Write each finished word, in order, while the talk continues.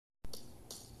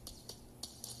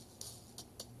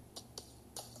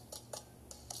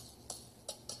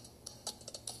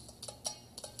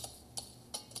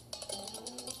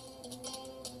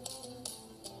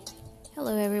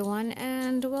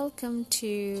and welcome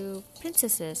to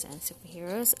Princesses and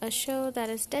Superheroes, a show that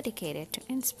is dedicated to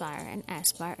inspire and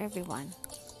aspire everyone.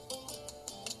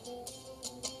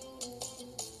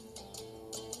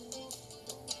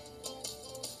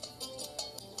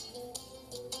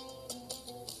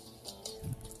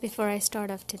 Before I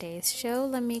start off today's show,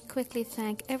 let me quickly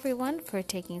thank everyone for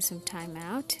taking some time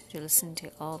out to listen to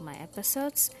all my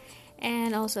episodes,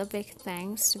 and also a big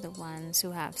thanks to the ones who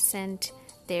have sent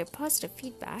their positive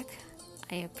feedback.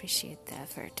 I appreciate the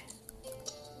effort.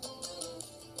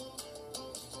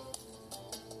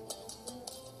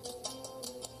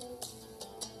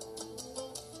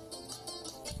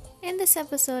 In this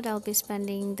episode, I'll be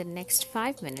spending the next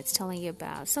 5 minutes telling you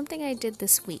about something I did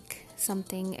this week,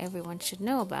 something everyone should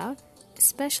know about,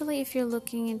 especially if you're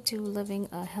looking into living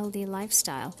a healthy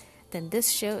lifestyle. Then this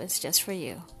show is just for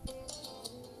you.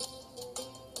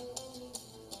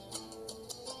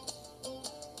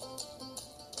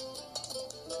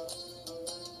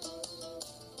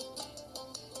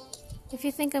 If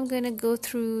you think I'm going to go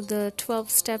through the 12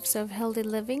 steps of healthy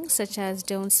living, such as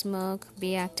don't smoke,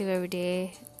 be active every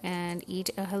day, and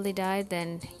eat a healthy diet,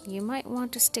 then you might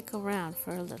want to stick around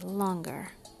for a little longer.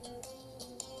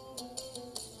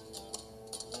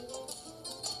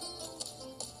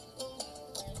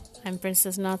 I'm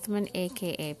Princess Northman,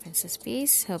 aka Princess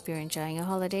Peace. Hope you're enjoying your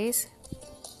holidays.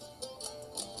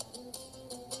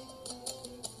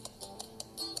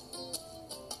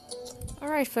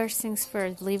 Alright, first things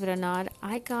first, believe it or not,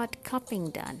 I got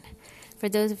cupping done. For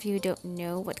those of you who don't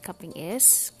know what cupping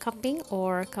is, cupping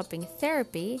or cupping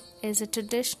therapy is a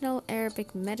traditional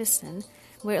Arabic medicine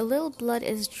where a little blood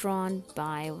is drawn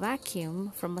by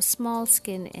vacuum from a small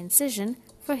skin incision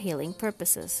for healing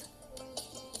purposes.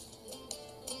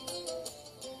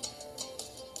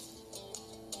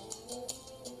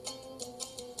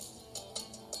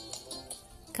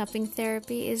 Cupping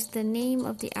therapy is the name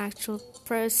of the actual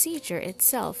procedure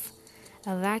itself.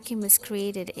 A vacuum is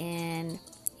created in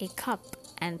a cup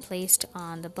and placed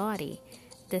on the body.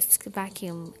 This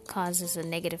vacuum causes a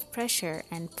negative pressure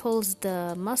and pulls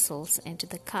the muscles into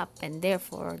the cup and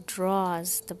therefore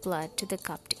draws the blood to the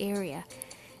cupped area.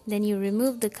 Then you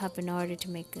remove the cup in order to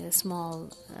make a small,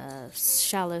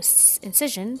 shallow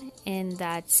incision in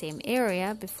that same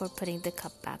area before putting the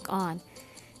cup back on.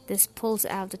 This pulls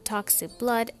out the toxic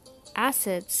blood,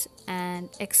 acids, and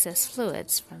excess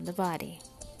fluids from the body.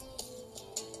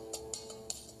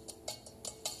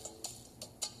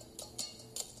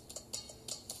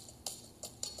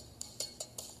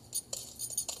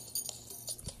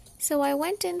 So I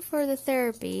went in for the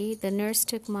therapy. The nurse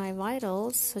took my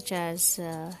vitals, such as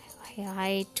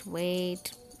height,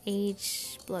 weight,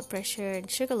 age, blood pressure, and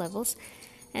sugar levels.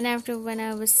 And when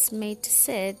I was made to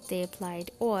sit, they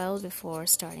applied oil before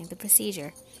starting the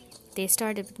procedure. They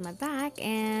started with my back,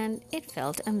 and it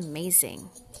felt amazing.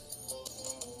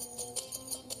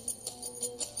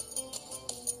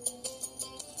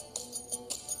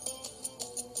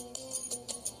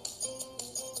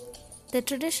 The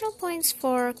traditional points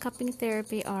for cupping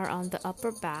therapy are on the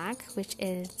upper back, which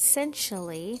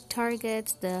essentially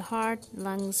targets the heart,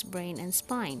 lungs, brain, and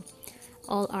spine.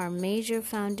 All are major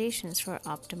foundations for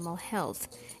optimal health.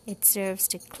 It serves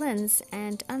to cleanse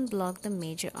and unblock the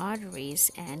major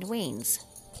arteries and veins.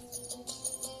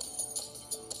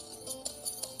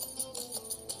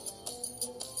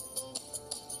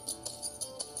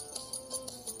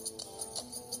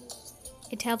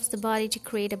 It helps the body to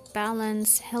create a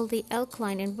balanced, healthy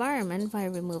alkaline environment by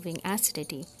removing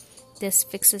acidity. This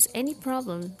fixes any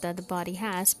problem that the body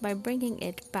has by bringing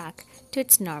it back to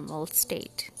its normal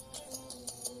state.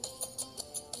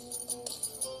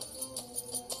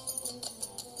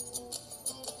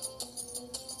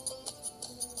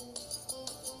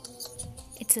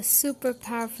 It's a super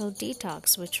powerful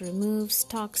detox which removes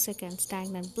toxic and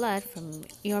stagnant blood from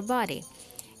your body.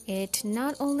 It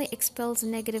not only expels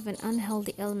negative and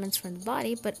unhealthy elements from the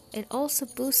body, but it also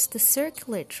boosts the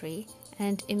circulatory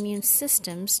and immune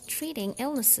systems, treating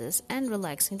illnesses and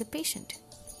relaxing the patient.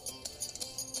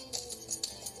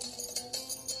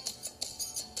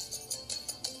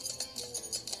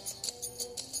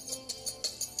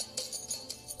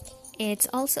 It's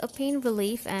also a pain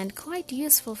relief and quite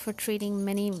useful for treating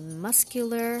many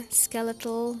muscular,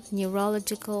 skeletal,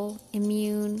 neurological,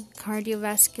 immune,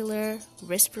 cardiovascular,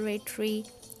 respiratory,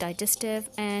 digestive,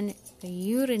 and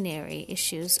urinary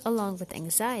issues, along with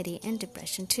anxiety and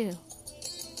depression too.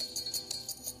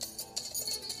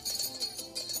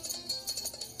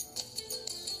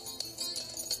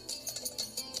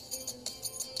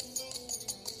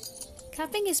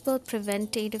 Cupping is both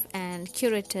preventative and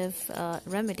curative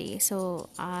remedy. So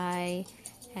I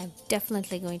I'm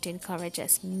definitely going to encourage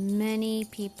as many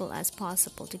people as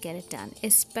possible to get it done,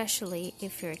 especially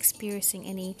if you're experiencing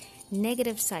any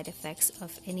negative side effects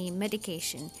of any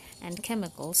medication and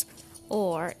chemicals,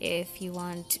 or if you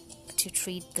want to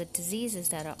treat the diseases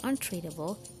that are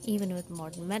untreatable, even with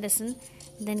modern medicine,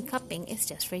 then cupping is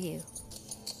just for you.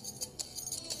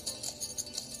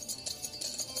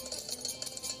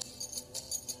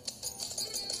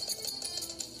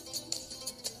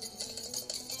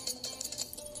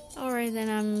 Alright, then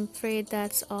I'm afraid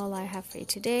that's all I have for you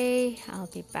today. I'll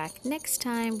be back next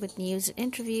time with news and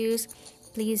interviews.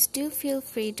 Please do feel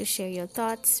free to share your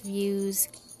thoughts, views,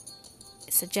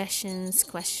 suggestions,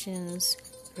 questions,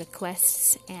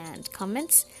 requests, and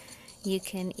comments. You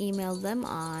can email them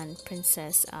on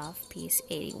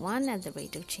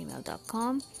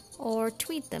princessofpeace81@gmail.com or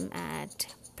tweet them at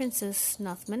Princess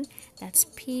Nothman. That's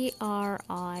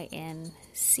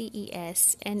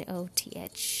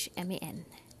PRINCESNOTHMAN.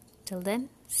 Till then,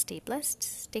 stay blessed,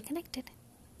 stay connected.